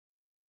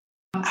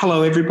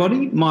Hello,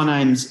 everybody. My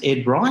name's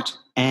Ed Wright,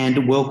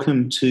 and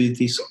welcome to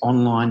this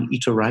online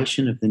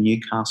iteration of the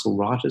Newcastle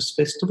Writers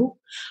Festival.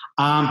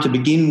 To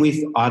begin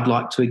with, I'd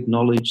like to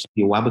acknowledge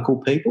the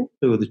Awabakal people,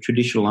 who are the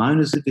traditional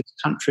owners of this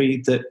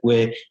country that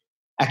we're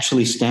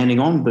actually standing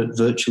on but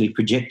virtually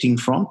projecting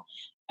from,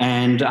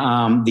 and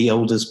the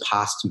elders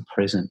past and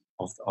present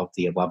of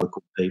the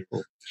Awabakal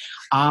people.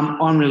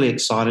 I'm really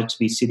excited to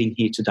be sitting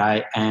here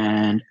today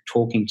and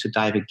talking to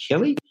David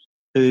Kelly,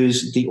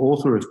 who's the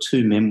author of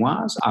two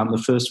memoirs.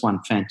 The first one,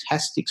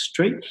 Fantastic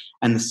Street,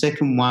 and the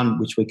second one,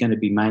 which we're going to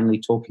be mainly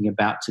talking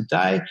about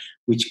today,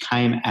 which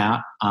came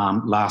out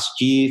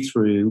last year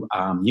through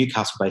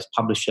Newcastle-based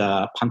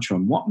publisher Puncher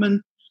and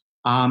Watman,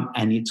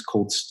 and it's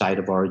called State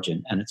of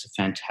Origin, and it's a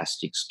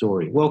fantastic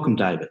story. Welcome,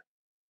 David.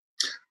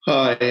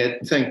 Hi, Ed.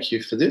 Thank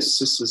you for this.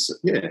 This is,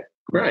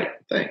 great.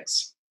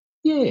 Thanks.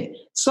 Yeah.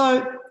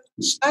 So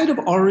State of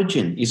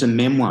Origin is a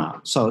memoir,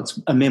 so it's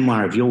a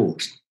memoir of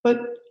yours. But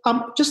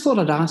just thought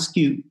I'd ask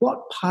you,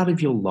 what part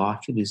of your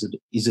life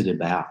is it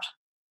about?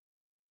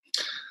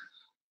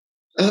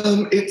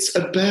 It's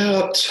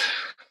about,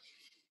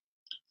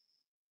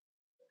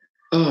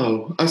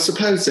 I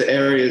suppose the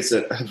areas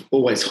that have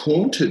always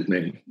haunted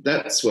me.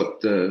 That's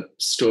what the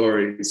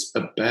story's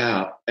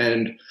about.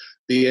 And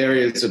the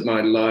areas of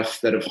my life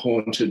that have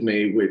haunted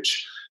me,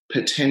 which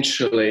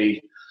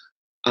potentially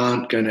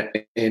aren't going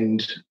to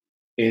end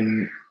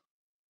in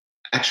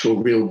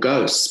actual real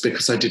ghosts,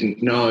 because I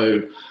didn't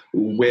know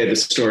where the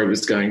story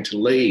was going to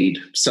lead.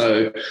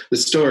 So the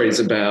story is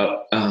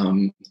about,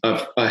 I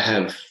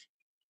have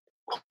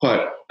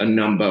quite a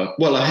number,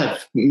 I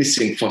have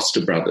missing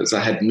foster brothers. I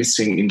had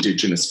missing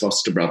Indigenous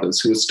foster brothers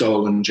who were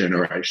stolen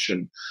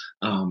generation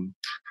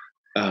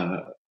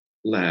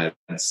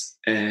lads.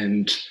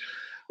 And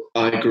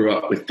I grew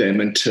up with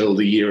them until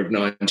the year of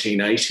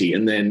 1980,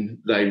 and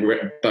then they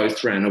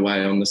both ran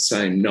away on the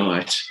same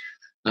night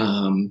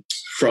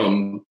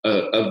from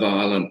a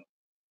violent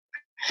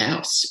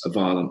house, a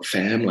violent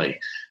family.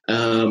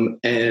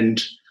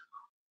 And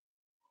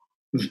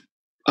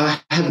I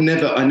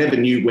never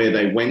knew where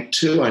they went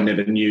to. I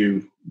never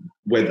knew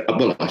whether,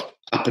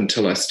 up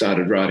until I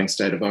started writing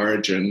State of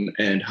Origin,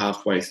 and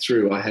halfway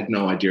through I had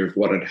no idea of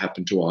what had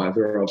happened to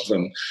either of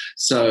them.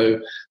 So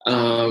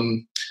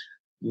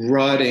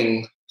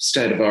writing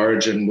State of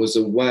Origin was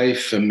a way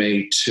for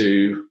me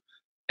to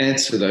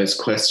answer those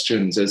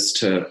questions as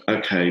to,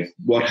 okay,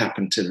 what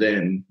happened to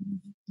them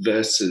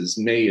versus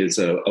me as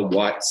a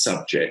white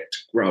subject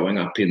growing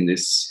up in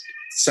this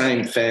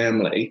same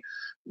family.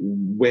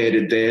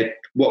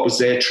 What was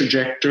their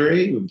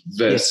trajectory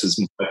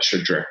versus my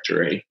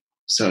trajectory?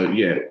 So,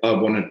 I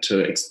wanted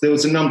to, there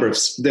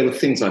were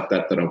things like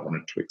that I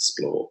wanted to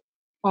explore.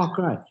 Oh,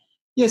 great.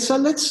 Yeah, so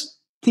let's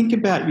think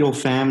about your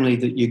family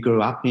that you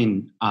grew up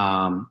in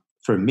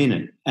for a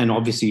minute. And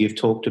obviously you've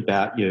talked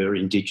about your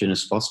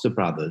Indigenous foster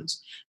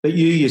brothers, but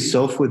you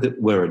yourself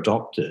were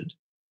adopted.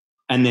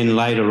 And then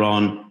later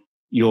on,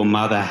 your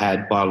mother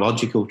had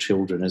biological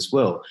children as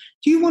well.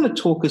 Do you want to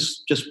talk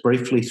us just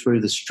briefly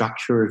through the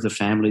structure of the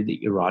family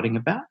that you're writing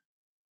about?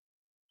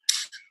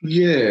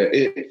 Yeah,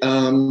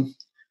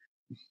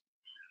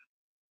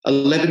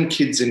 11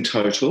 kids in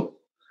total,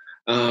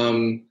 a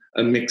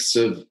mix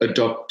of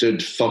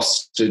adopted,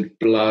 fostered,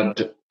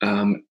 blood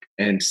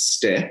and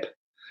step.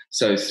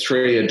 So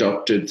 3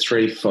 adopted,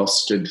 3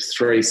 fostered,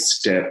 3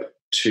 step,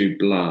 2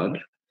 blood.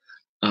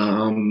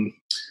 And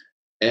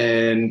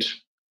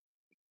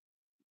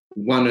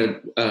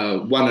one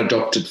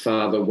adopted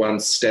father, 1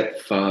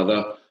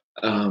 stepfather,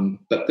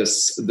 but the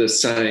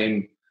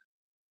same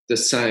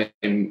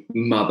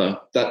mother,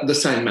 the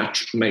same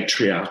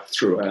matriarch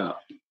throughout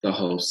the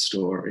whole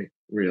story,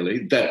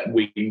 really, that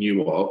we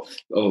knew of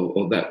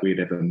or that we'd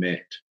ever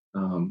met.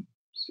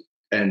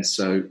 And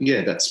so,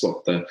 that's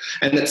and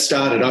it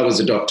started, I was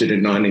adopted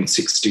in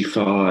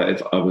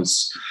 1965. I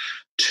was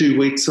 2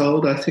 weeks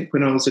old, I think,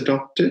 when I was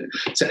adopted.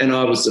 So, and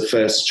I was the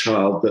first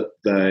child that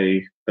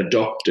they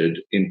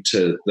adopted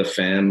into the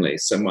family.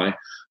 So my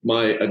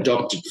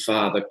adopted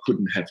father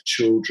couldn't have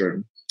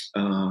children.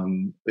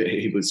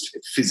 He was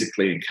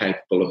physically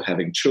incapable of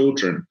having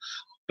children,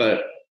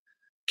 but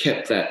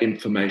kept that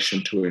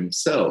information to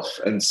himself.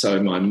 And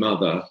so my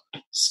mother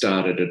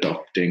started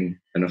adopting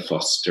and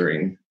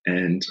fostering,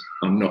 and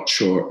I'm not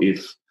sure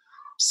if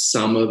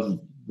some of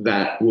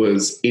that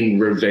was in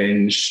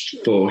revenge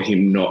for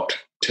him not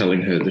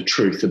telling her the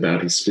truth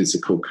about his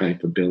physical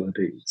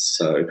capabilities.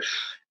 So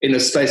in a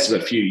space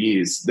of a few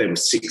years, there were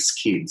 6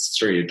 kids,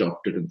 3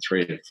 adopted and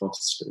 3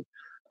 fostered.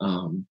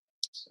 And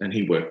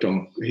he worked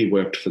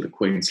for the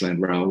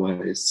Queensland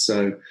Railways.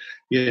 So,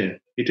 he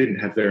didn't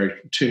have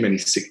too many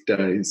sick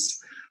days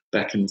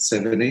back in the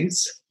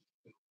 70s.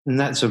 And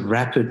that's a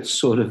rapid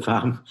sort of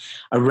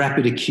a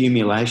rapid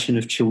accumulation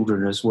of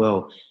children as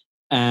well.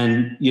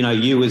 And,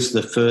 you as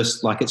the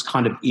first, it's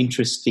kind of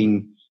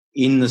interesting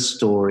in the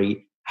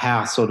story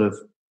how sort of,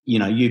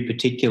 you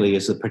particularly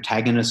as the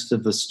protagonist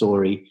of the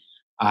story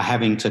are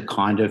having to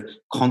kind of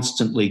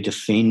constantly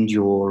defend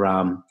your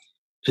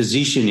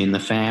position in the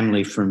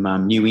family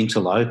from new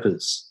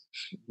interlopers.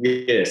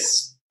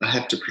 Yes, I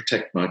had to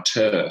protect my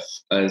turf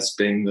as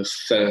being the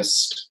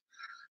first,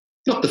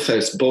 not the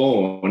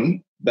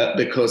firstborn, but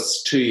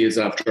because 2 years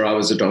after I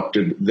was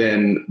adopted,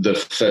 then the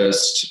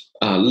first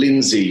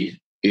Lindsay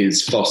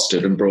is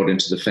fostered and brought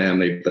into the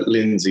family. But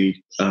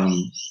Lindsay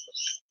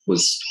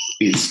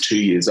is 2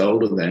 years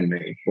older than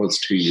me, was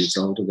 2 years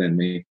older than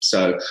me.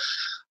 So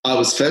I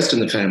was first in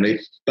the family,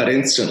 but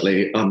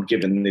instantly I'm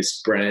given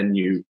this brand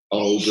new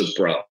older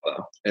brother.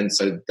 And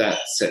so that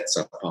sets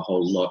up a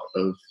whole lot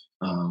of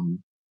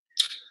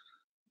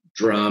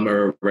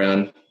drama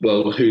around,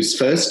 well, who's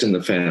first in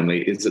the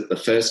family? Is it the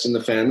first in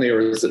the family or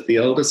is it the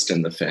eldest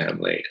in the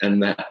family?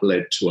 And that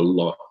led to a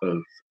lot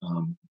of,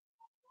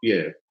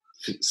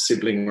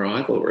 sibling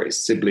rivalry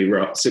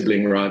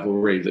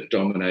that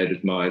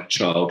dominated my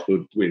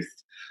childhood with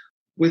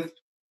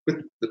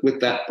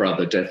that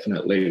brother,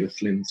 definitely,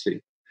 with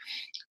Lindsay.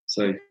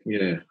 So,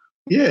 yeah.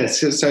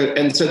 So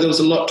there was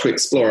a lot to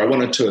explore. I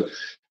wanted to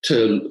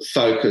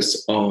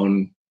focus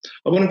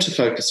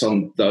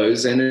on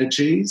those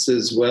energies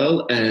as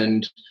well,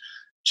 and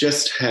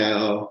just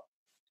how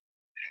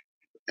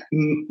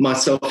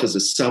myself as a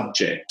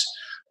subject,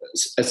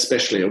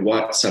 especially a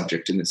white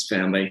subject in this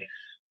family,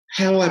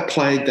 how I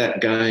played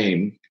that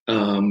game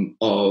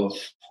of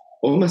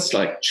almost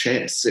like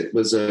chess. There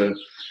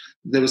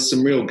was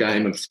some real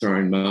Game of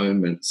Thrones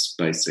moments,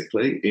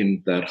 basically,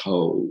 in that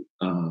whole.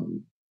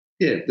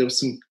 There was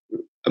some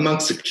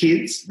amongst the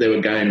kids. There were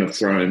Game of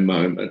Thrones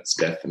moments,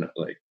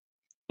 definitely.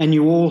 And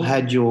you all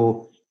had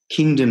your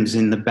kingdoms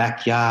in the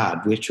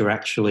backyard, which are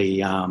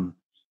actually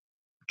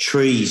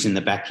trees in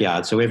the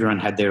backyard. So everyone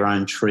had their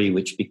own tree,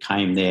 which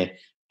became their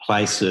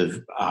place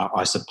of,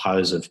 I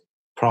suppose, of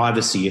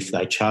privacy if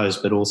they chose,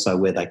 but also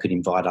where they could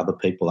invite other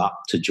people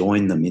up to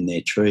join them in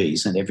their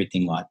trees and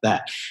everything like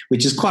that,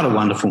 which is quite a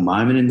wonderful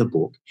moment in the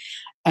book.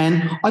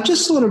 And I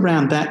just thought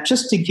around that,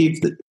 just to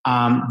give the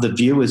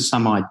viewers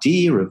some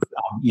idea of,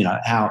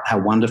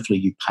 how wonderfully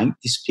you paint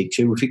this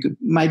picture, if you could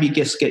maybe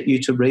just get you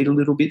to read a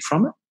little bit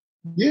from it.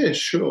 Yeah,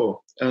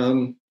 sure.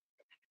 I'll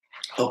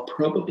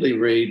probably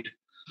read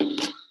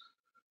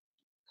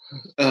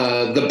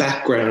the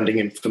backgrounding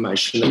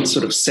information that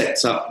sort of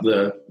sets up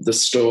the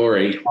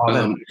story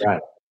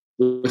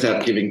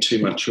without giving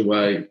too much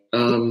away.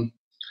 And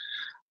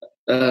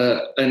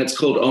it's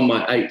called On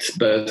My 8th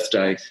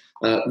Birthday.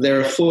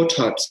 There are 4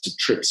 types of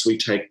trips we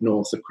take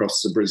north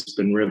across the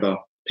Brisbane River.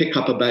 Pick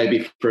up a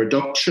baby for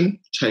adoption,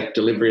 take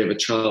delivery of a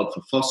child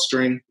for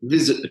fostering,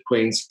 visit the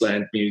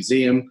Queensland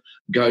Museum,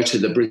 go to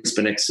the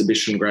Brisbane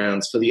Exhibition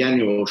Grounds for the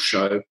annual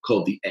show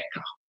called the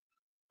Ekka.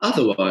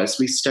 Otherwise,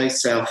 we stay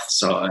south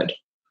side.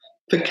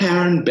 For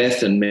Karen,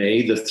 Beth and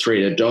me, the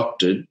 3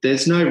 adopted,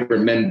 there's no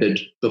remembered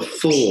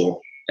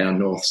before our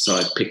north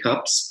side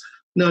pickups,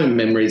 no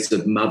memories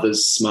of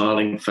mothers'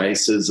 smiling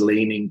faces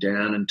leaning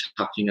down and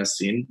tucking us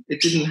in.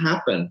 It didn't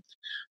happen.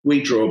 We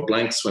draw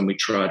blanks when we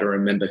try to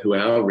remember who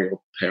our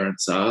real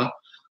parents are.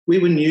 We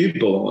were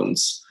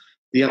newborns.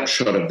 The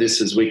upshot of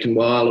this is we can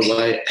while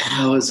away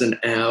hours and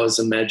hours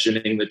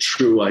imagining the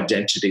true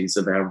identities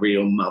of our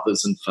real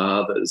mothers and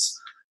fathers.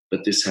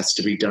 But this has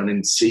to be done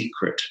in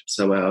secret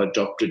so our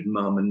adopted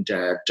mum and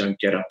dad don't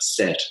get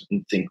upset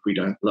and think we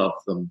don't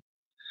love them.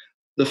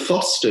 The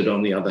fostered,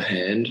 on the other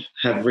hand,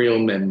 have real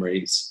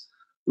memories.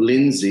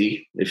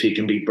 Lindsay, if he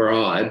can be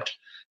bribed,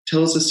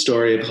 tells a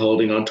story of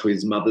holding onto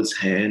his mother's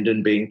hand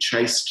and being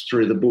chased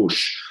through the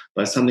bush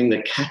by something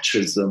that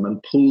catches them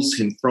and pulls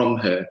him from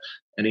her,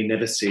 and he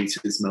never sees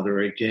his mother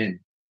again.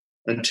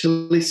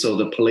 Until he saw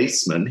the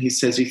policeman, he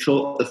says he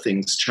thought the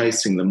things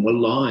chasing them were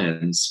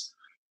lions.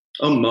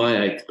 On my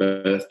 8th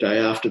birthday,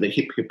 after the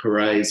hip hip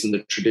hoorays and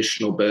the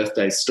traditional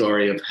birthday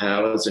story of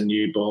how as a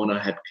newborn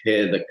I had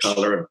hair the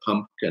colour of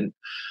pumpkin,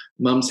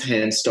 Mum's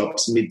hand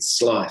stops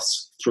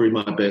mid-slice through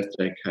my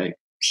birthday cake.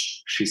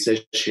 She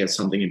says she has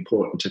something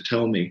important to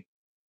tell me.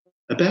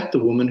 About the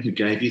woman who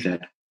gave you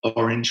that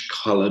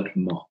orange-coloured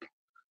mop.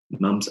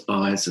 Mum's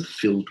eyes are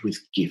filled with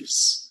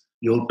gifts.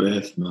 Your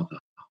birth mother.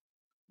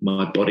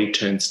 My body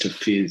turns to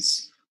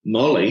fizz.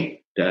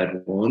 Molly,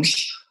 Dad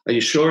warns, are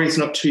you sure he's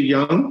not too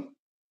young?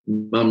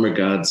 Mum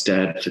regards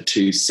Dad for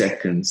 2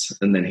 seconds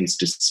and then he's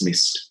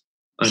dismissed.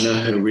 I know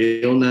her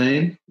real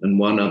name and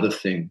one other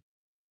thing.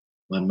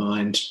 My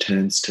mind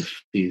turns to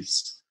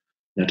fizz.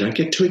 Now don't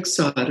get too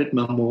excited,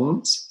 Mum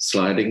warns,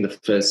 sliding the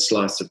first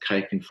slice of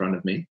cake in front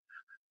of me,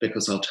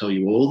 because I'll tell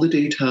you all the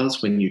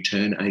details when you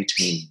turn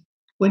 18,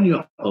 when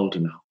you're old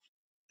enough.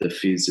 The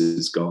fizz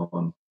is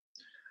gone.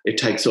 It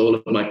takes all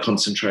of my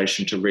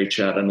concentration to reach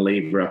out and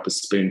lever up a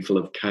spoonful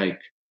of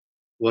cake.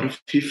 What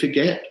if you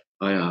forget?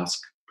 I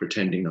ask,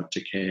 pretending not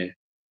to care.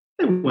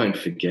 I won't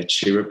forget,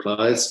 she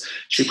replies.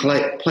 She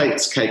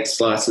plates cake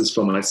slices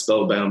for my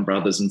spellbound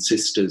brothers and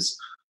sisters.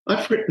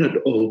 I've written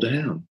it all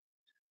down.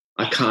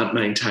 I can't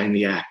maintain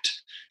the act.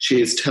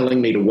 She is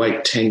telling me to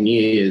wait 10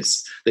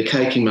 years. The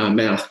cake in my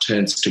mouth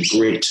turns to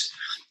grit.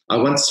 I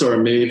once saw a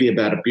movie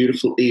about a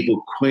beautiful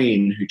evil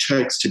queen who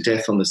chokes to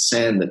death on the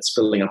sand that's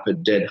filling up her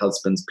dead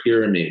husband's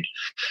pyramid.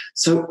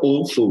 So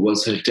awful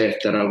was her death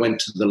that I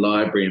went to the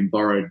library and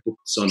borrowed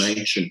books on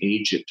ancient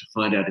Egypt to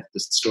find out if the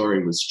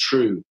story was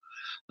true.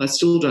 I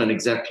still don't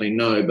exactly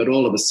know, but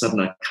all of a sudden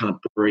I can't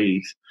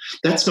breathe.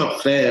 That's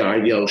not fair,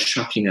 I yell,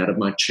 shucking out of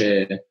my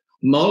chair.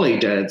 Molly,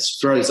 Dad,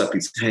 throws up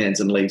his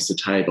hands and leaves the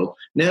table.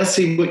 Now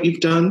see what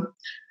you've done?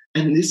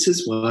 And this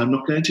is why I'm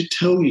not going to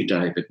tell you,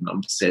 David,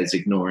 Mum says,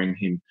 ignoring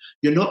him.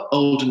 You're not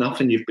old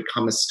enough and you've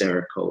become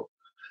hysterical.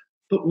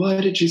 But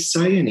why did you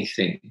say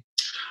anything?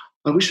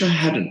 I wish I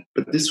hadn't,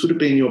 but this would have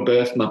been your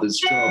birth mother's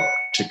job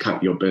to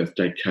cut your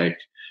birthday cake.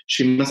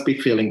 She must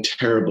be feeling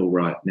terrible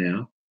right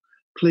now.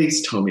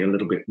 Please tell me a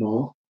little bit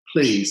more.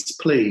 Please,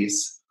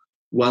 please.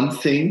 One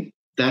thing,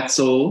 that's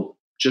all.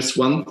 Just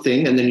one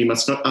thing, and then you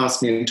must not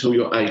ask me until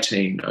you're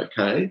 18,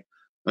 okay?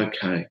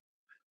 Okay.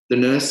 The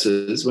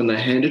nurses, when they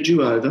handed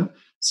you over,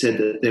 said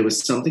that there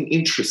was something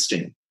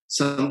interesting,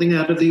 something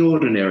out of the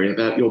ordinary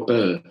about your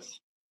birth.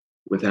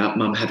 Without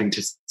Mum having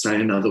to say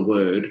another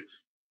word,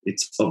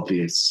 it's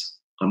obvious.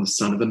 I'm the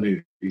son of a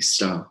movie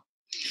star.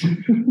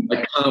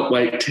 I can't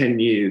wait 10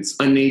 years.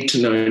 I need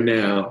to know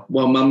now.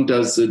 While Mum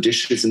does the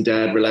dishes and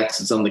Dad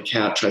relaxes on the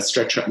couch, I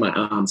stretch up my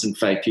arms and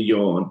fake a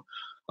yawn.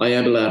 I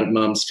amble out of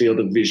Mum's field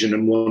of vision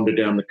and wander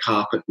down the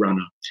carpet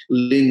runner.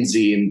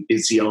 Lindsay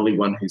is the only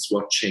one who's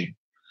watching.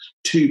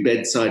 2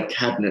 bedside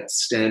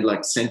cabinets stand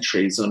like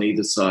sentries on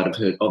either side of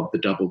the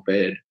double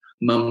bed.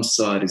 Mum's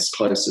side is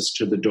closest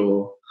to the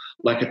door.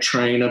 Like a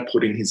trainer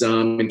putting his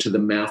arm into the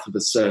mouth of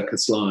a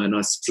circus lion,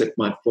 I slip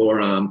my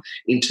forearm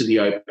into the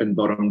open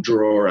bottom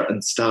drawer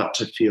and start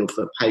to feel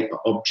for paper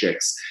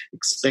objects,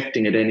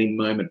 expecting at any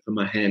moment for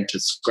my hand to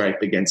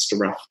scrape against a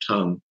rough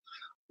tongue.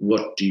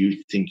 What do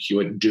you think you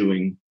are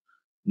doing?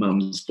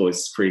 Mum's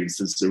voice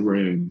freezes the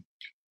room.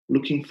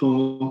 Looking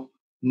for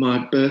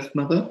my birth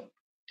mother?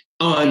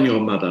 I'm your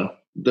mother.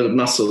 The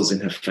muscles in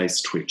her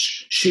face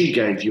twitch. She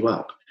gave you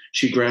up.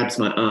 She grabs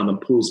my arm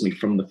and pulls me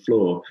from the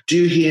floor. Do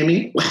you hear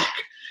me? Whack!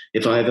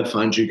 If I ever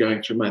find you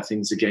going through my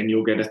things again,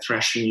 you'll get a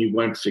thrashing you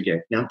won't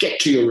forget. Now get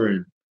to your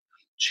room.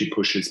 She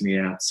pushes me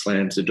out,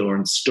 slams the door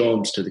and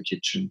storms to the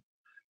kitchen.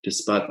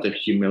 Despite the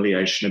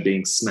humiliation of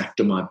being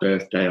smacked on my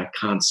birthday, I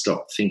can't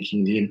stop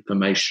thinking the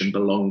information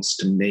belongs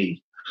to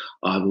me.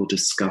 I will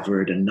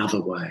discover it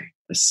another way,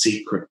 a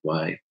secret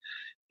way.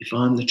 If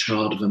I'm the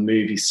child of a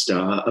movie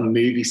star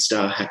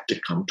had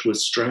to come to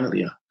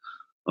Australia.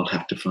 I'll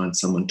have to find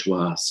someone to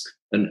ask,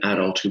 an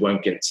adult who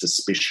won't get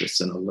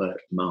suspicious and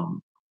alert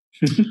Mum.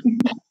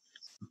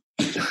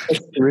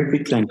 That's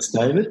terrific. Thanks,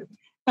 David.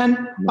 And,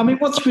 I mean,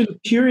 what's really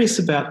curious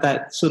about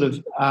that sort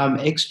of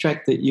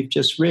extract that you've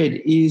just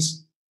read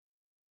is,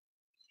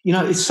 you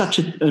know, it's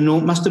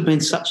must have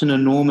been such an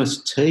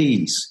enormous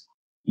tease,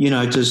 you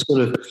know, to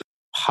sort of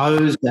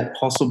pose that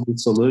possible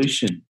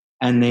solution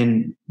and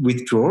then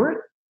withdraw it.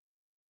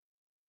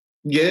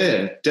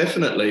 Yeah,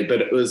 definitely.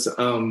 But it was,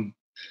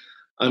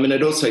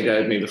 it also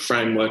gave me the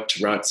framework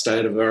to write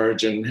State of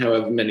Origin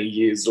however many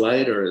years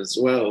later as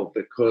well,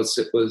 because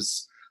it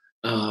was,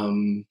 for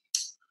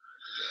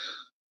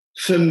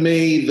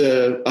me,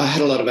 I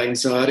had a lot of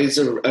anxieties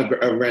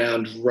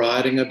around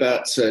writing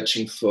about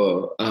searching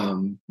for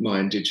my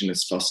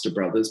Indigenous foster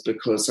brothers,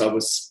 because I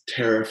was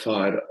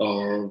terrified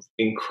of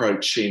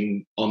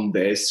encroaching on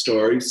their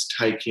stories,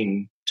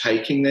 taking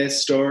their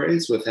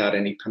stories without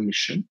any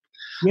permission.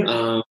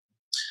 Yep.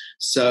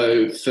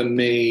 So for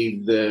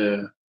me,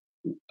 the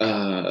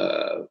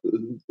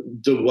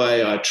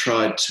way I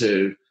tried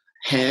to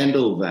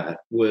handle that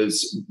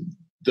was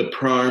the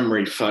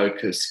primary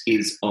focus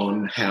is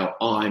on how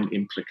I'm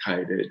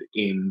implicated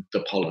in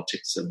the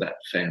politics of that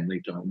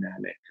family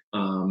dynamic.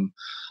 I'm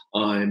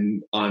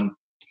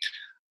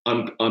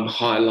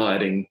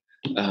highlighting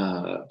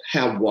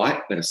how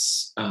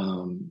whiteness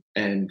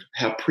and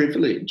how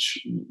privilege,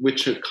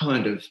 which are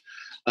kind of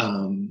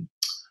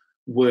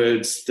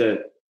words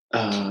that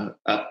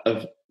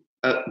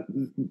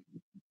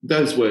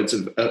those words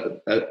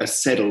are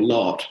said a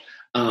lot,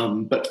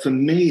 but for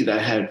me they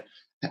have,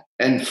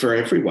 and for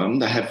everyone,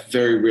 they have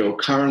very real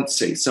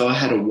currency. So I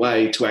had a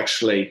way to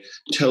actually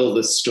tell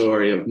the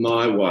story of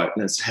my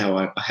whiteness, how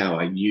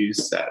I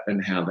used that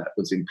and how that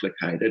was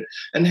implicated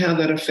and how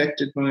that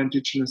affected my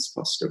Indigenous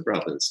foster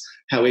brothers.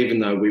 How even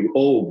though we were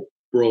all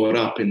brought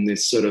up in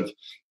this sort of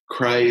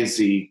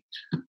crazy,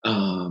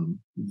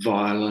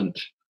 violent,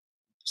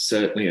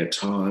 certainly at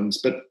times,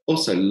 but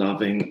also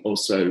loving,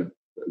 also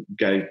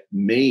gave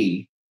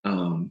me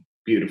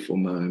beautiful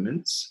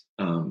moments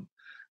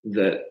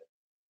that,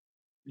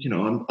 you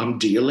know, I'm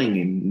dealing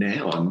in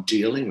now. I'm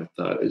dealing with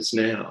those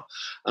now.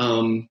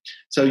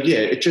 So, yeah,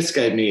 it just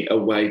gave me a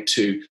way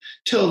to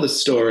tell the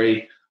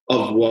story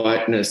of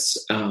whiteness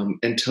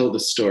and tell the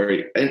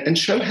story and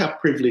show how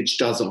privilege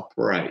does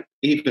operate,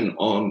 even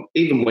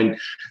when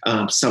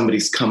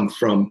somebody's come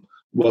from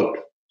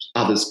what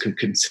others can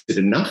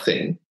consider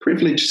nothing.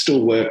 Privilege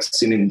still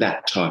works in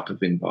that type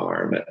of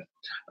environment.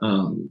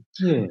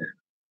 Yeah.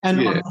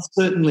 And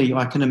certainly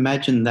I can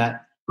imagine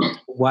that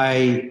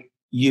way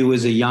you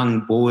as a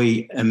young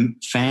boy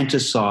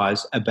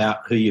fantasise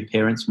about who your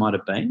parents might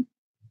have been.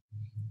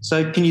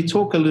 So can you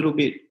talk a little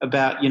bit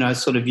about,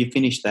 sort of you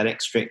finished that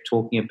extract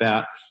talking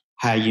about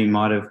how you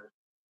might have,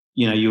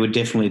 you were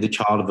definitely the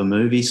child of a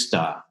movie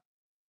star.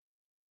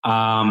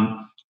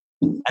 And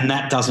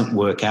that doesn't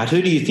work out.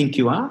 Who do you think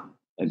you are?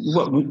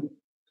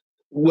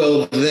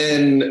 Well,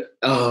 then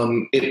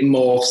it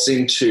morphs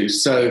into,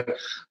 so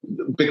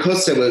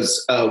because there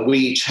was, we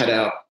each had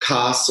our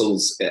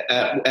castles,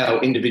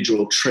 our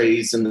individual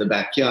trees in the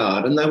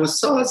backyard, and they were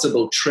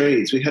sizable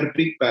trees. We had a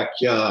big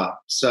backyard.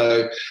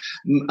 So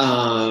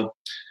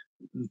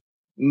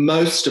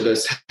most of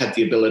us had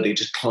the ability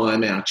to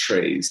climb our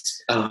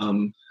trees.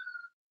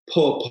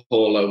 Poor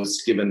Paula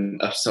was given,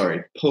 one of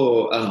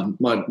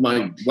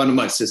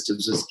my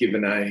sisters was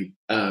given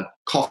a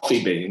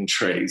coffee bean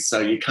tree, so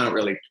you can't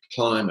really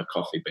climb a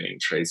coffee bean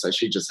tree, so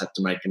she just had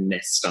to make a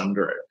nest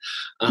under it.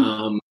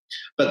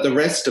 But the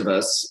rest of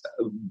us,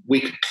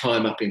 we could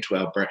climb up into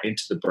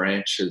the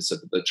branches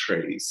of the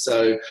trees.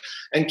 So,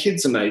 and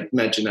kids'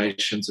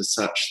 imaginations are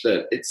such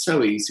that it's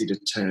so easy to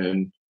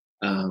turn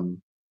a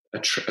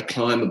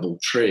climbable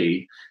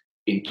tree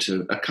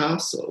into a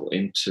castle,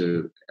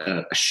 into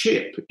a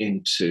ship,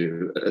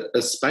 into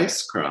a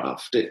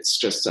spacecraft. It's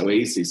just so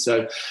easy.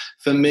 So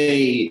for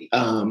me,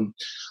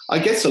 I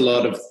guess a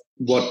lot of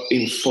what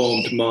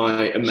informed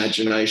my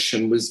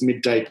imagination was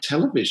midday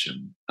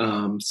television.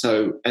 And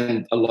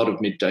a lot of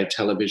midday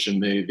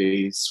television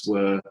movies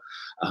were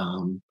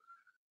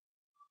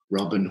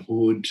Robin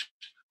Hood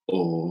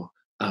or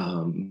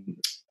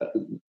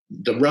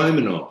The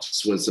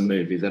Romanovs was a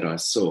movie that I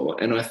saw,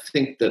 and I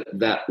think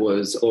that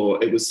was, or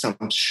it was some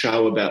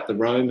show about the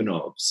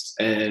Romanovs,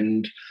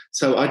 and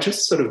so I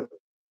just sort of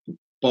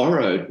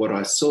borrowed what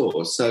I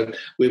saw. So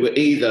we were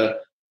either,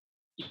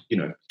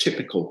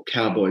 typical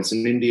cowboys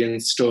and Indian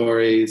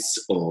stories,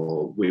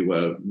 or we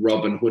were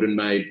Robin Hood and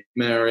Maid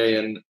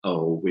Marian,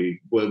 or we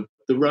were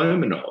the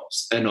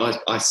Romanovs, and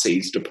I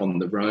seized upon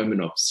the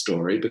Romanov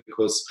story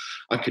because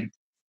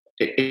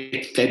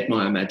it fed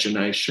my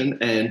imagination,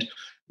 and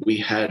we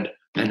had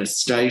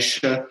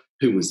Anastasia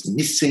who was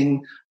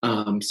missing.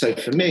 So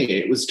for me,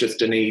 it was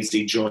just an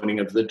easy joining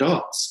of the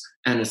dots.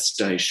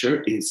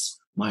 Anastasia is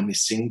my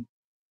missing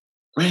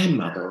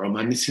grandmother or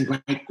my missing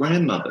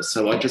great-grandmother.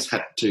 So I just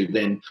had to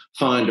then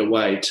find a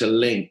way to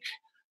link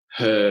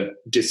her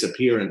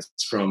disappearance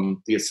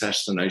from the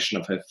assassination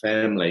of her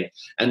family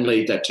and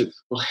lead that to,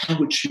 well, how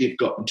would she have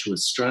gotten to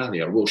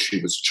Australia? Well,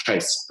 she was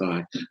chased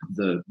by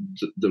the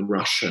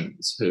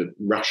Russians, her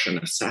Russian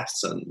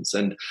assassins,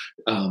 and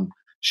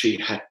she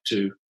had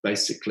to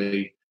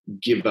basically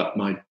give up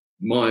my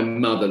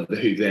mother,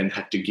 who then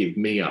had to give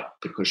me up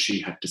because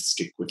she had to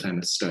stick with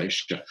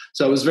Anastasia.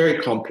 So it was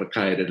very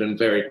complicated and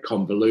very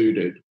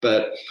convoluted.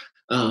 But,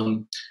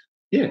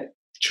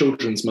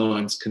 children's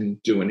minds can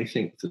do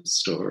anything with the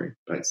story,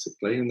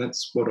 basically, and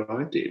that's what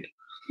I did.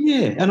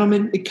 Yeah, and I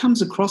mean, it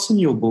comes across in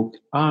your book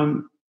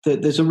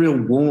that there's a real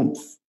warmth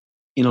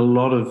in a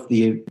lot of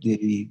the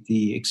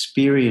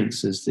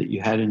experiences that you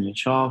had in your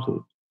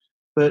childhood,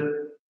 but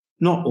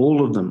not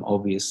all of them,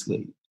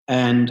 obviously.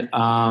 And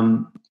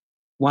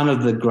one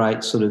of the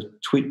great sort of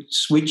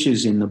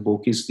switches in the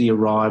book is the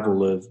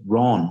arrival of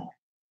Ron,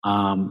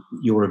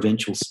 your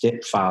eventual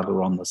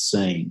stepfather, on the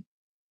scene.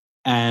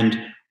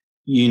 And,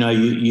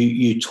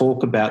 you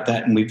talk about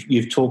that, and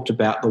you've talked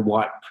about the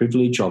white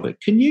privilege of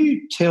it. Can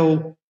you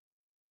tell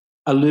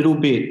a little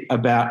bit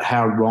about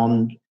how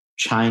Ron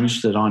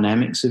changed the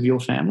dynamics of your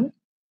family?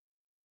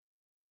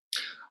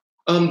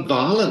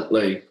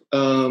 Violently.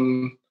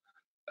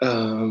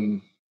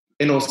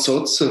 In all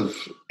sorts of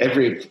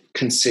every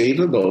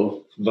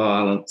conceivable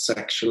violence,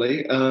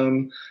 actually.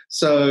 And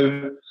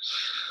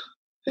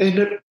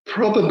it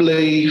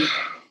probably,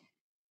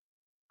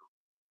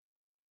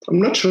 I'm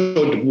not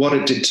sure what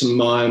it did to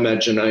my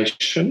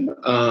imagination.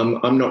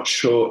 I'm not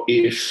sure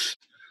if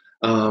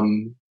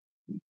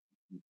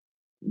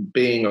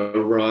being a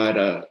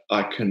writer,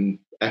 I can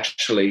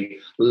actually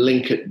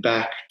link it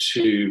back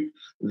to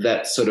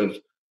that sort of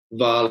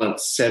violent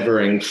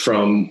severing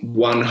from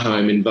one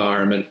home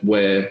environment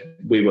where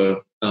we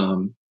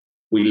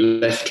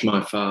left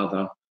my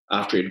father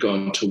after he'd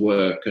gone to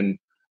work and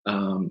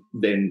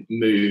then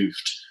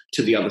moved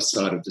to the other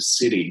side of the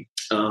city.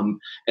 And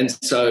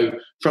so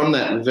from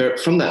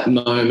that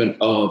moment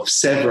of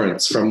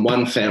severance from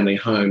one family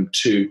home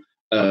to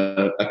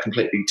a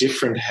completely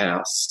different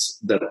house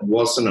that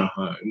wasn't a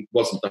home,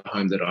 wasn't the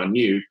home that I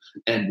knew,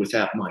 and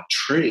without my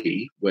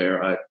tree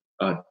where I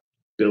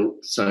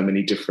built so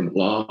many different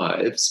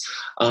lives,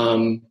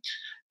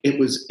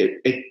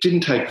 it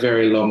didn't take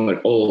very long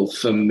at all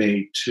for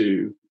me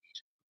to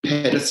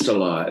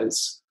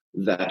pedestalise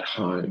that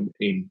home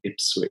in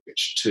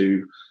Ipswich,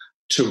 to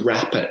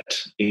wrap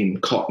it in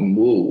cotton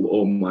wool,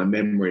 all my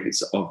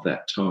memories of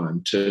that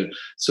time, to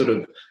sort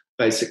of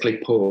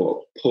basically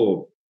pour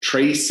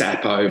tree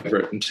sap over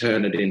it and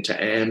turn it into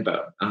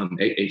amber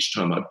each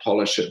time I'd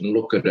polish it and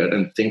look at it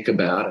and think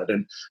about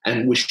it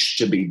and wish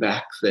to be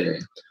back there.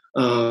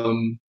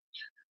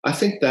 I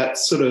think that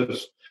sort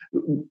of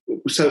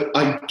so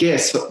I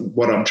guess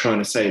what I'm trying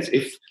to say is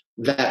if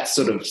that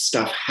sort of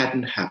stuff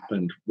hadn't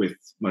happened with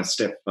my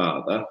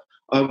stepfather,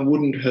 I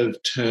would have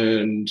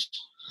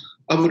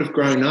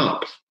grown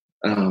up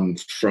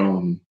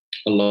from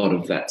a lot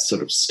of that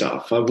sort of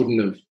stuff. I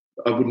wouldn't have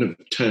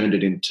turned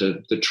it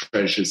into the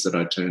treasures that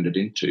I turned it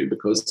into,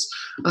 because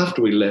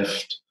after we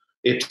left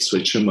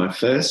Ipswich and my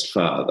first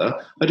father,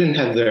 I didn't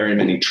have very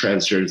many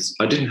treasures.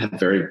 I didn't have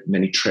very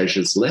many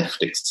treasures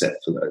left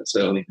except for those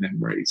early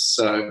memories.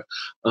 So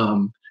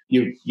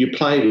you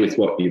play with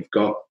what you've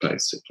got,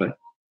 basically.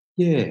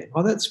 Yeah,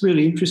 oh, that's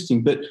really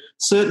interesting. But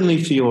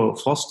certainly for your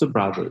foster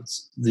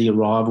brothers, the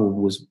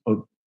arrival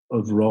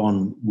of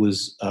Ron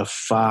was a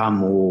far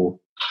more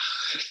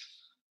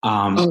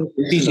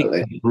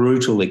physically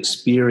brutal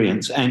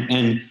experience,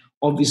 and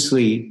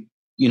obviously,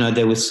 you know,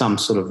 there was some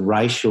sort of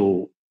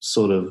racial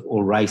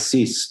or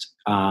racist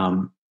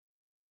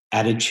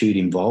attitude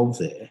involved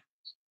there.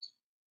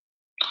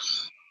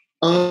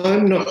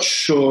 I'm not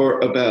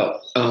sure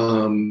about.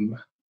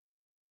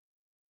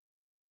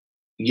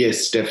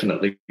 Yes,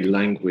 definitely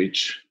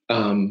language,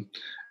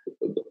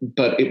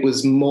 but it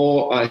was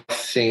more, I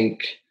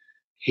think.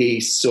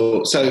 He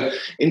saw, so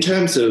in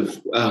terms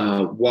of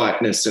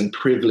whiteness and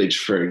privilege,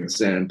 for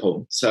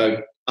example,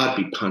 so I'd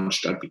be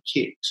punched, I'd be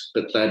kicked,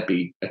 but they'd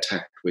be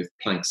attacked with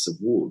planks of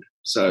wood.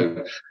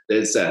 So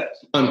there's that.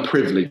 I'm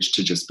privileged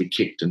to just be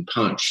kicked and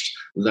punched.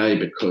 They,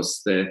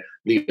 because they're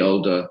the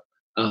older,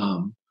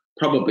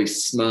 probably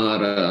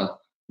smarter,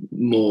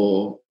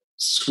 more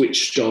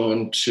switched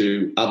on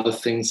to other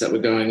things that were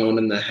going on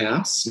in the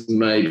house.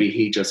 Maybe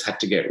he just had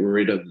to get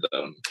rid of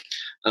them.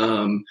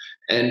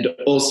 And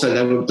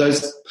also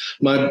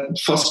my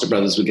foster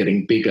brothers were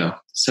getting bigger,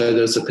 so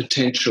there was a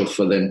potential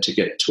for them to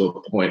get to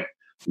a point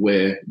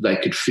where they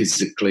could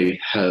physically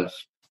have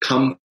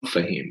come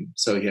for him.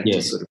 So he had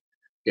to sort of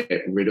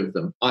get rid of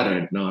them. I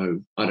don't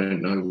know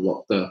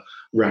what the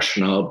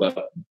rationale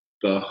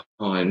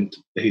behind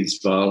his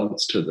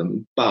violence to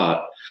them,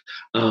 but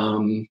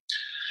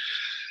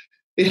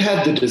it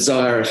had the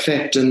desired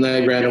effect, and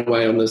they ran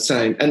away on the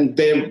same. And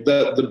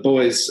the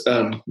boys,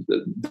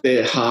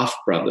 they're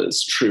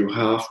half-brothers, true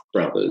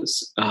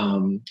half-brothers,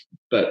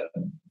 but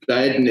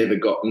they'd never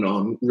gotten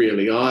on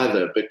really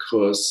either,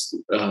 because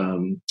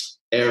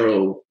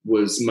Errol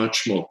was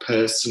much more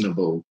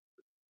personable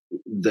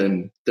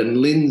than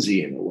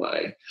Lindsay in a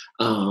way.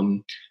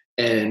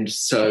 And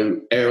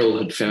so Errol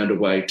had found a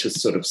way to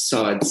sort of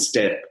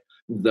sidestep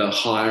the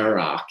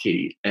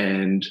hierarchy,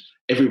 and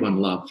everyone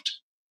loved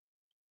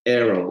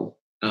Errol.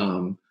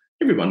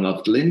 Everyone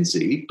loved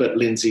Lindsay, but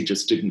Lindsay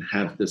just didn't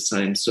have the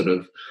same sort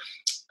of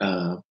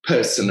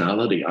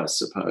personality, I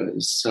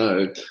suppose.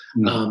 So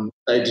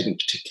they didn't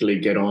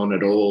particularly get on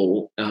at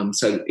all.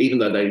 So even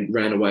though they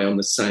ran away on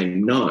the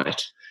same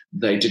night,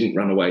 they didn't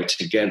run away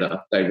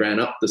together. They ran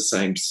away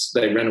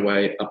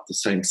up the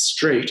same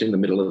street in the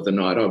middle of the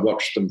night. I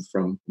watched them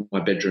from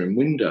my bedroom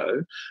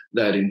window.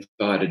 Errol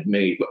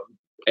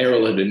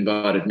had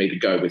invited me to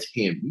go with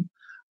him.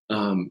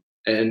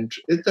 And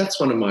that's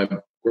one of my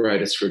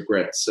greatest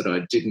regrets, that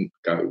I didn't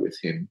go with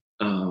him.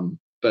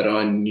 But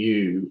I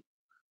knew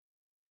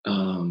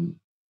I'd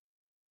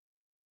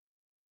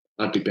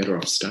be better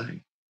off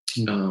staying.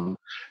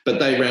 But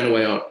they ran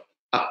away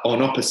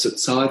on opposite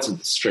sides of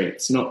the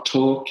streets, not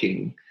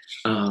talking,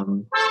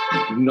 but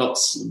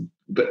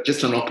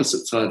just on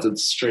opposite sides of the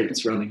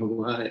streets, running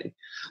away.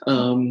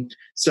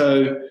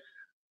 So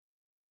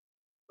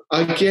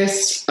I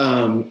guess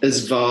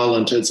as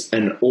violent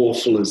and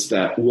awful as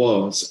that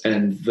was,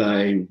 and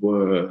they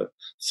were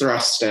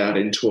thrust out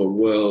into a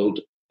world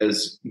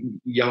as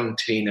young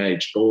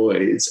teenage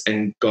boys,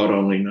 and God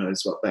only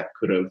knows what that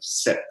could have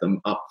set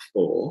them up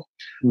for,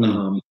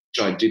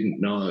 which I didn't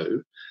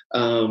know.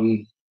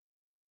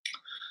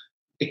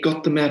 It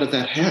got them out of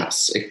that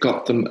house. It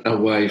got them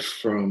away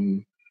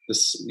from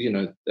this,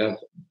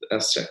 our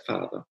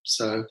stepfather.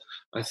 So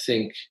I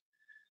think.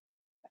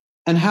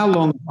 And how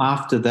long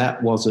after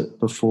that was it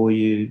before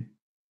you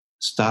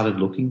started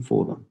looking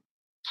for them?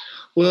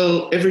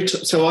 Well,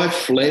 so I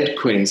fled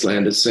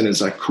Queensland as soon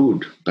as I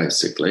could,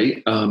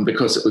 basically,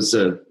 because it was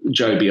a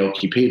Joh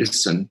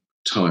Bjelke-Petersen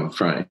time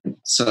frame.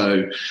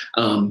 So,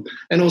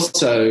 and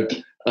also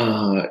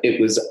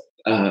it was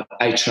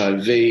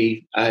HIV,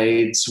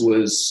 AIDS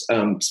was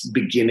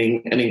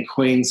beginning, and in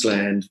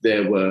Queensland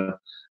there were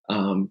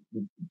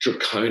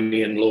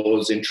draconian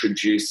laws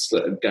introduced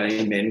that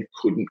gay men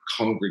couldn't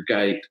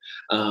congregate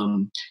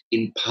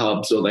in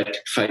pubs, or they could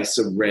face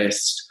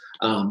arrest.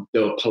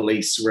 There were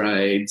police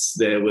raids.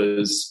 There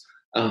was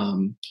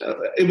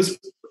it was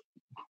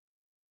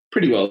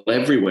pretty well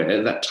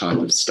everywhere, that type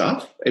of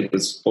stuff. It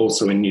was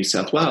also in New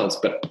South Wales,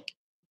 but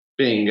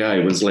being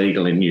gay was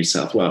legal in New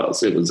South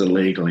Wales. It was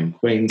illegal in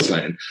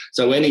Queensland.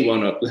 So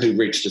anyone who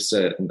reached a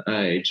certain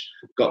age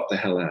got the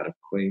hell out of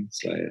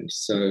Queensland.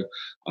 So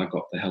I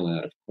got the hell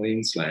out of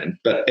Queensland.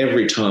 But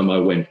every time I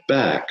went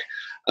back,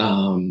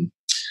 I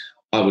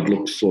would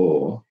look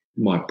for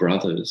my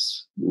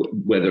brothers,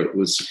 whether it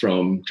was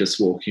from just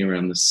walking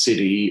around the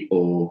city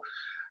or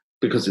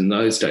because in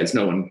those days,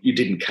 you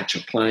didn't catch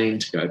a plane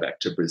to go back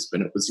to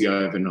Brisbane. It was the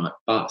overnight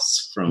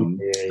bus from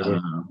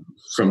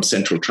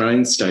Central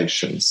Train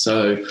Station.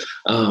 So,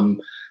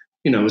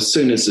 as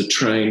soon as the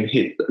train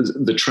hit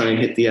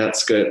the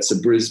outskirts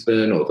of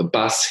Brisbane, or the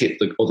bus hit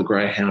the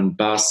Greyhound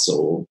bus,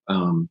 or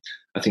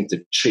I think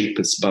the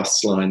cheapest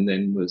bus line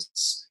then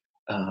was,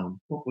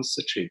 what was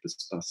the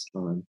cheapest bus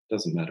line?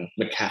 Doesn't matter.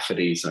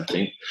 McCafferty's, I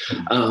think.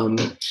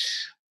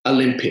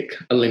 Olympic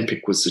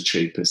was the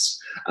cheapest.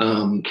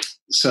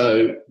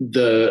 So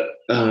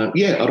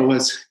I'd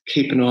always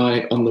keep an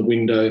eye on the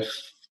window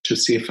to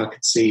see if I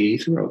could see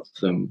either of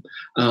them.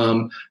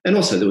 And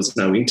also there was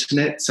no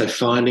internet, so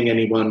finding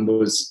anyone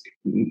was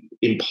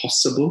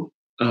impossible,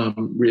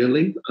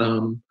 really.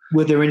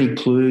 Were there any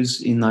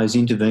clues in those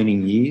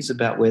intervening years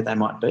about where they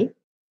might be?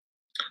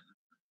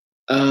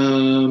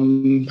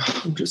 I'm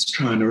just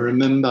trying to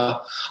remember.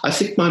 I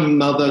think my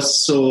mother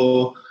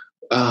saw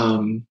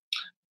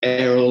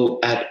Errol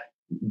at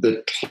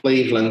the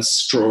Cleveland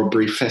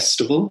Strawberry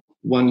Festival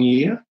one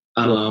year,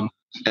 and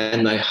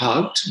they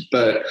hugged.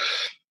 But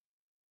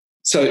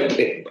so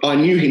I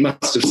knew he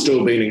must have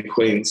still been in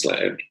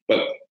Queensland,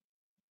 but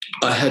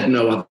I had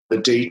no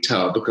other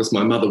detail because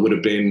my mother would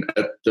have been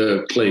at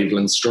the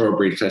Cleveland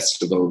Strawberry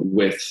Festival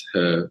with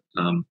her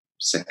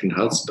second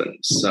husband.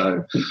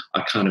 So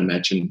I can't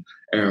imagine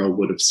Errol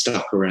would have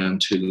stuck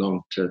around too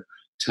long to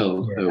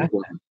tell her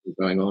what was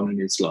going on in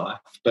his life.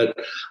 But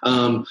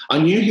I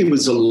knew he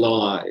was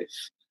alive,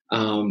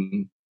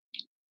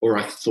 or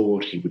I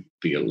thought he would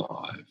be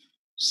alive.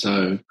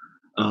 So,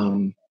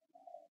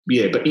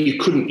 but you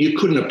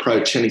couldn't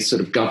approach any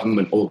sort of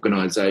government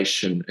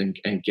organisation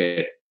and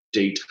get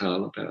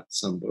detail about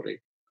somebody.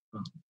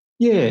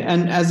 Yeah,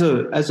 and as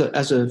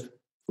a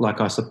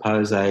like I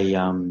suppose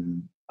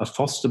a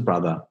foster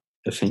brother,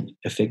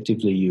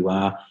 effectively you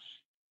are.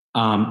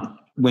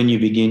 When you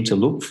begin to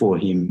look for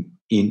him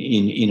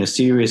in a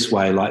serious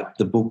way, like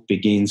the book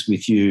begins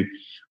with you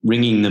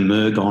ringing the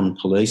Murgon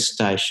police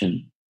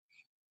station,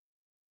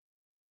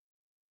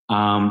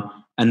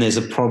 and there's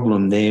a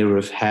problem there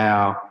of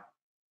how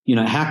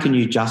can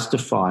you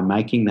justify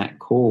making that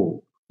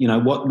call?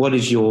 What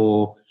is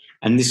your,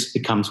 and this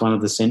becomes one of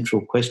the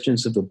central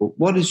questions of the book.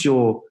 What is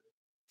your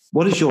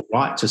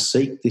right to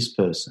seek this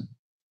person,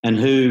 and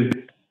who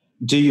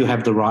do you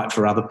have the right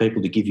for other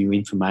people to give you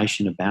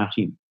information about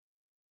him?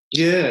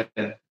 Yeah,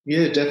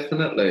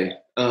 definitely.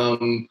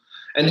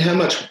 And how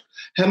much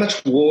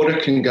water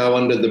can go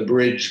under the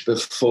bridge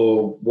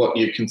before what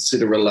you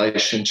consider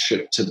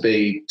relationship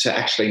to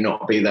actually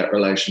not be that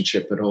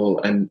relationship at all,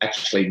 and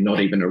actually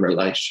not even a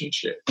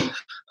relationship.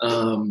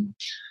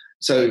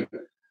 So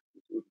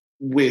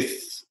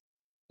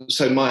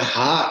my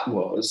heart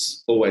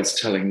was always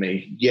telling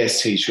me,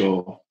 yes, he's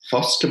your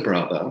foster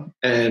brother,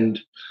 and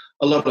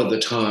a lot of the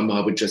time I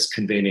would just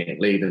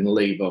conveniently even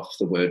leave off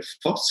the word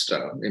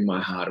foster. In my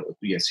heart it would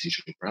be, yes, he's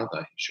your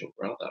brother.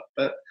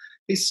 But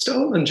he's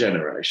stolen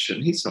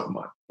generation. He's not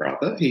my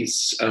brother. He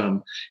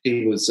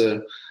was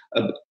a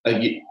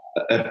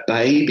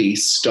baby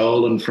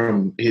stolen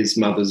from his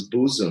mother's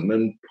bosom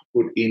and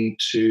put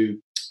into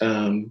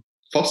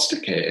foster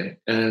care,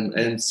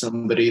 and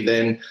somebody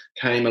then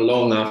came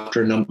along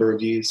after a number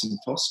of years and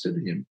fostered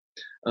him.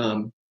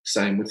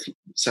 Same with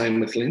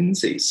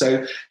Lindsay.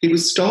 So he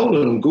was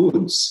stolen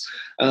goods,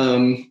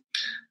 and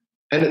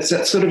it's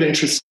that sort of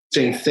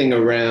interesting thing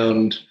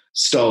around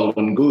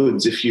stolen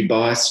goods. If you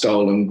buy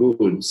stolen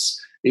goods,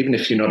 even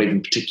if you're not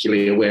even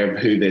particularly aware of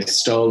who they're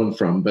stolen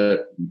from,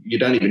 but you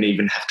don't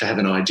even have to have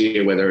an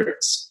idea whether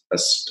it's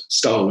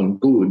stolen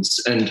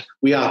goods. And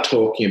we are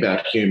talking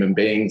about human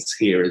beings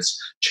here as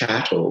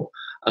chattel.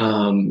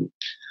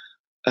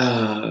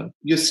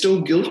 You're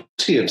still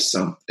guilty of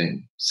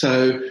something.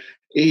 So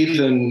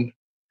the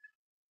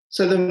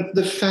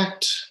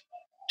fact,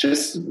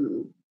 just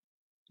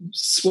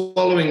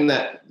swallowing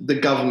that, the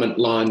government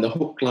line, the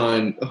hook,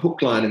 line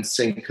and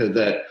sinker,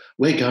 that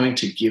we're going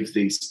to give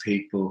these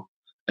people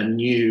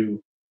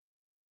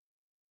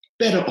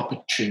better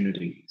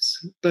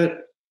opportunities.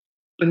 But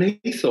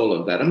beneath all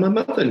of that, and my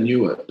mother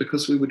knew it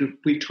because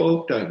we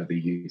talked over the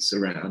years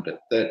around it,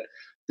 that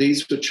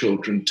these were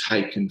children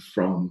taken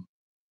from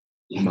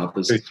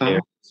mothers and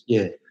fathers.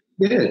 Yeah,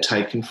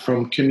 taken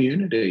from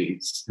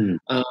communities.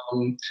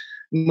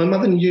 My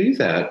mother knew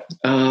that.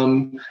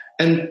 And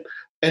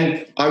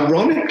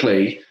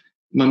ironically,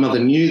 my mother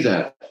knew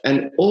that.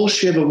 And all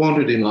she ever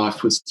wanted in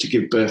life was to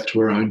give birth to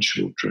her own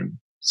children.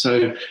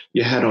 So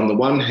you had, on the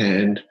one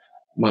hand,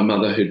 my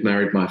mother who'd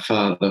married my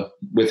father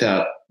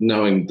without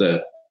knowing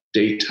the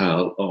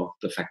detail of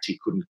the fact he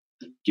couldn't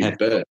give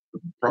birth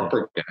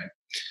proper game,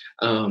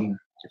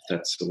 if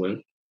that's the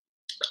word.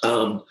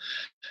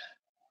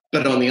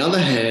 But on the other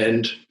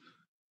hand,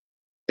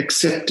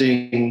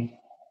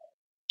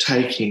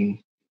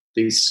 taking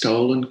these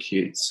stolen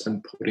kids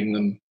and putting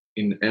them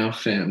in our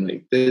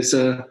family, there's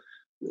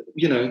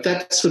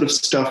that sort of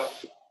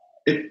stuff.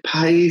 It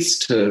pays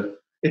to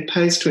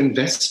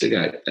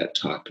investigate that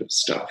type of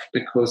stuff,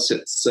 because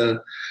it's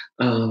a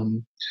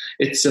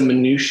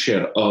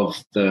minutiae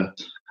of the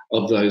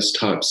of those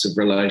types of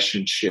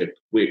relationship,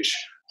 which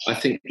I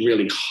think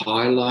really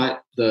highlight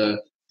the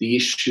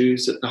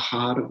issues at the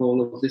heart of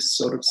all of this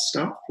sort of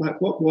stuff.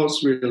 Like, what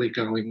was really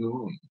going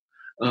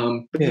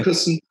on?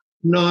 Because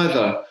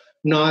neither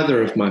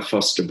of my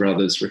foster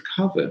brothers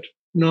recovered.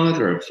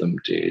 Neither of them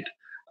did.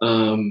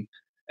 And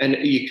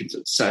you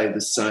could say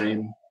the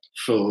same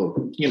for,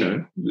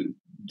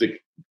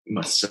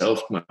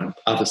 myself, my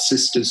other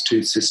sisters,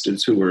 2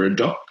 sisters who were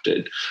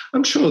adopted.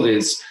 I'm sure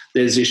there's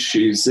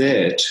issues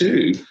there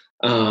too,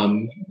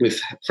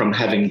 from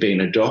having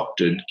been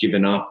adopted,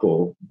 given up,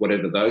 or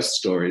whatever those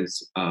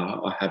stories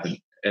are. I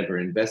haven't ever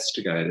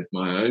investigated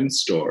my own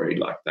story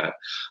like that.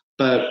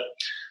 But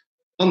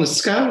on the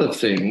scale of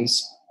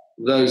things,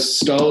 those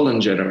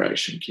stolen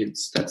generation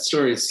kids, that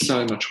story is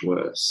so much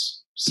worse.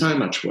 So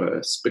much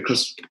worse,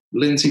 because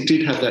Lindsay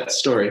did have that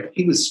story.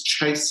 He was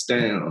chased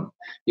down.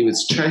 He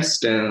was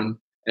chased down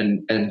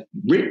and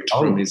ripped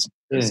from his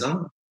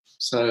arm.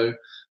 So,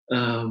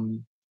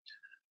 and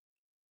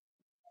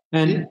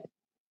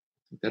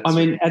I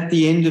mean, at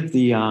the end of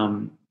the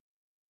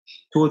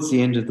towards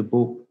the end of the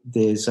book,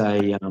 there's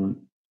a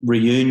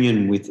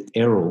reunion with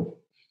Errol.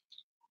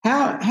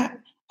 How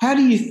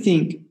do you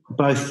think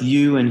both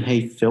you and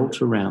he felt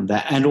around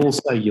that, and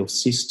also your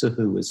sister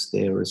who was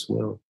there as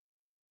well?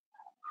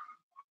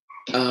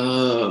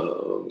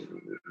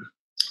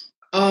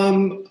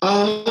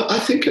 I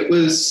think it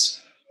was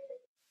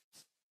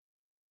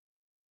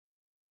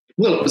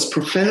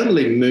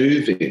profoundly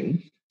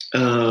moving.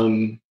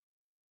 It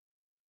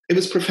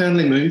was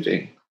profoundly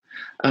moving,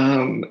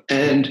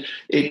 and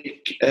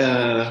it.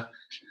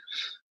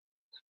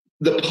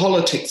 The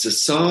politics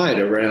aside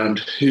around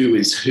who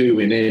is who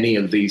in any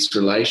of these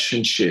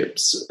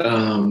relationships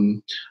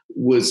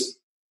was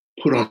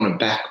put on a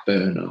back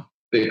burner,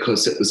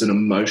 because it was an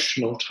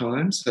emotional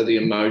time. So the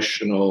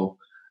emotional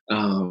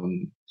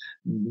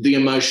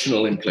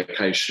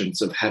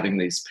implications of having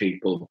these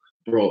people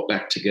brought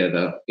back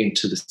together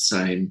into the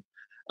same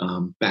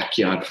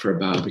backyard for a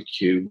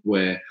barbecue,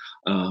 where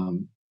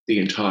the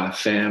entire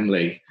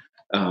family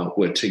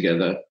were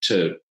together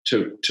to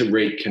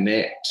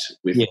reconnect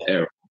with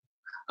Errol.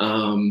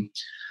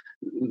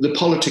 The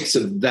politics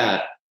of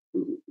that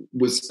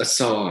was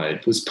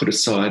put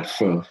aside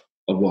for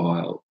a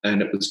while,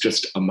 and it was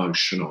just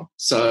emotional.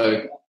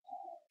 So,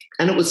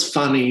 and it was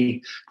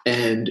funny,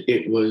 and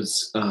it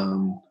was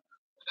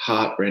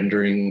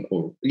heart-rendering.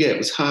 It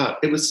was heart.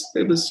 It was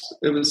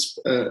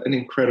an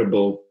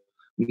incredible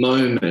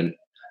moment,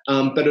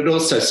 but it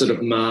also sort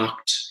of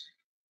marked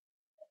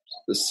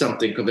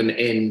something of an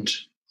end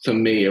for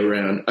me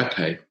around,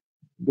 okay,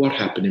 what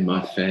happened in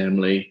my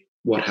family?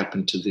 What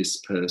happened to this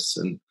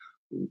person?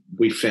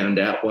 We found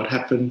out what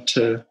happened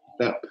to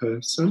that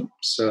person.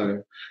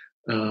 So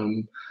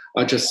I'm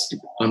just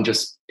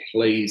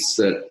pleased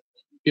that,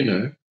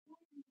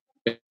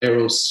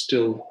 Errol's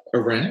still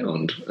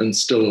around and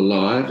still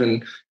alive,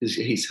 and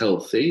he's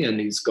healthy, and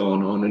he's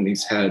gone on and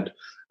he's had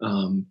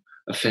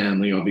a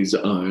family of his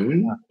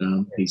own.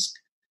 I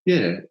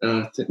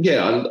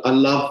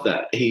love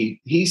that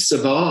he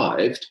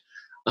survived.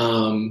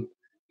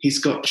 He's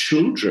got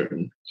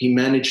children. He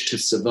managed to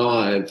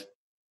survive.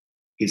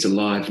 He's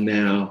alive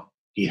now.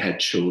 He had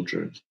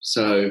children.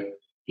 So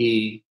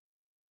he's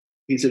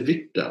a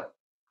victor.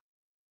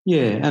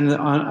 Yeah,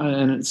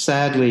 and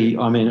sadly,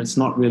 I mean, it's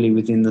not really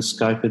within the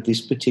scope of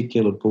this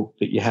particular book,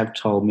 but you have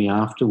told me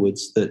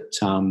afterwards that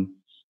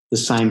the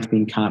same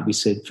thing can't be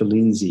said for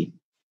Lindsay.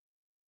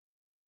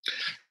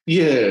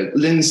 Yeah,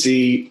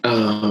 Lindsay,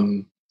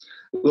 and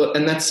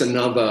that's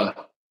another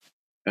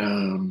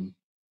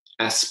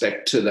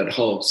aspect to that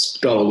whole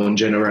stolen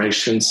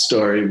generation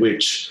story,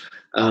 which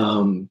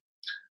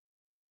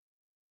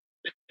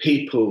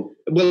people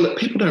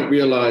don't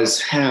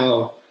realise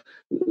how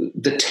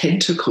the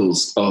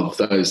tentacles of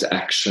those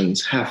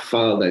actions, how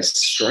far they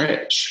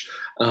stretch.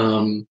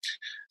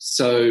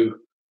 So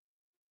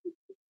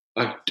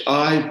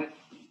I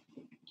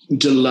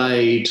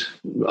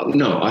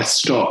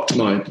stopped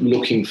my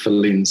looking for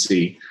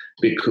Lindsay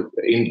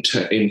in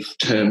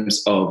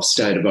terms of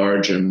state of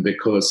origin,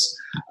 because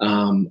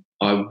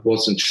I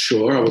wasn't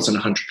sure, I wasn't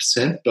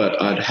 100%,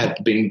 but I'd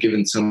had been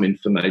given some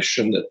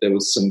information that there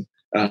was some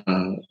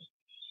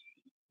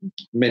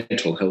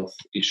mental health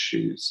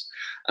issues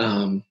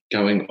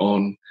going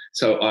on.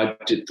 So I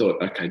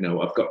thought, okay,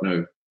 no,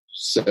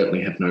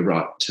 certainly have no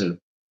right to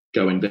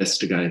go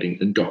investigating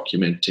and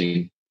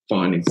documenting,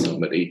 finding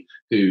somebody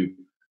who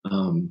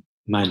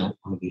may not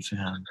want to be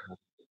found.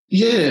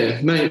 Yeah,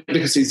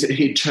 because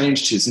he'd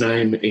changed his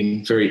name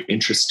in very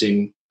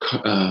interesting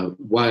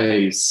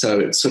ways, so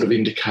it sort of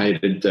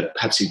indicated that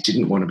perhaps he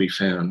didn't want to be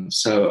found.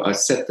 So I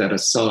set that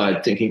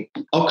aside, thinking,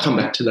 I'll come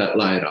back to that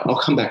later.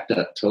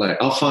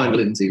 I'll find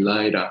Lindsay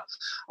later.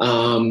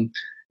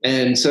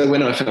 And so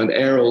when I found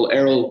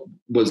Errol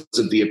was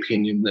of the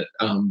opinion that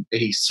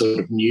he sort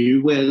of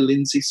knew where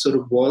Lindsay sort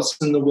of was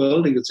in the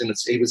world. He was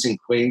in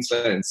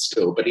Queensland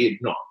still, but he had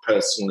not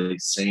personally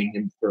seen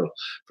him for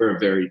a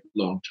very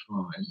long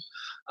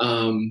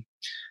time.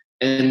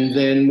 And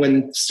then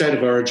when State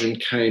of Origin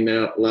came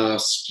out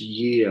last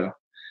year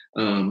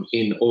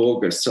in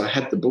August, so I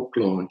had the book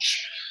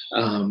launch.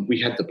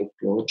 We had the book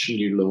launch and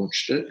you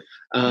launched it.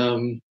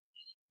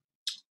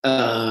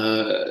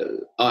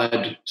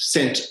 I'd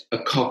sent a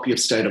copy of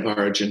State of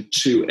Origin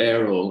to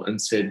Errol and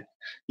said,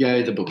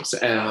 yay, the book's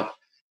out.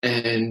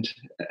 And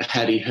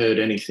had he heard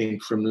anything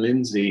from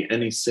Lindsay?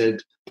 And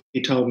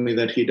he told me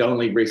that he'd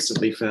only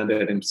recently found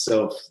out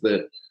himself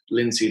that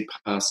Lindsay had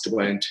passed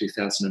away in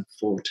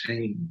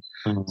 2014.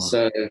 Oh.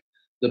 So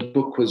the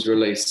book was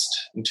released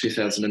in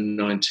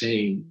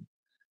 2019,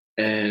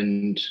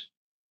 and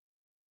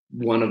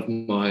one of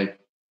my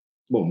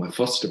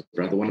foster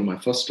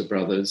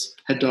brothers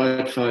had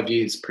died 5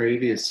 years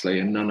previously,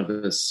 and none of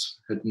us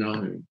had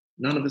known.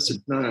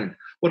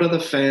 What other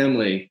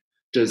family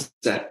does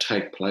that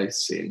take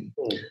place in?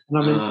 Yeah. And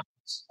I mean,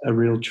 it's a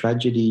real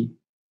tragedy.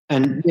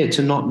 And,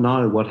 to not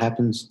know what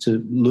happens,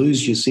 to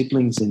lose your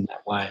siblings in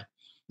that way.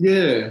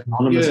 Yeah,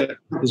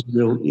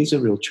 is a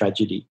real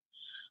tragedy.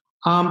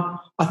 I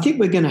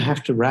think we're going to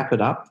have to wrap it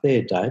up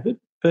there, David.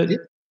 But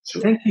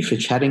sure. Thank you for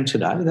chatting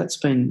today.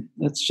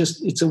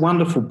 It's a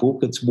wonderful book.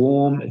 It's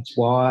warm, it's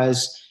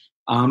wise,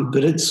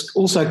 but it's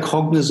also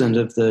cognizant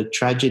of the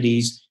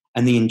tragedies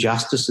and the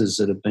injustices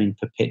that have been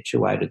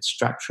perpetuated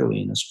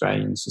structurally in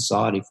Australian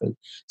society for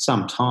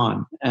some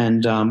time.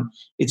 And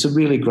it's a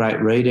really great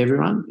read,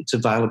 everyone. It's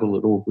available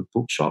at all good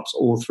bookshops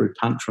or through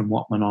Punch and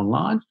Watman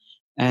online,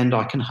 and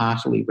I can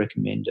heartily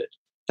recommend it.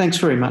 Thanks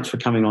very much for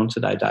coming on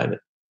today, David.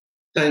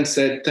 Thanks,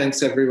 Ed.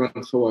 Thanks,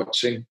 everyone, for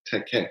watching.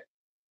 Take care.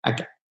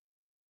 Okay.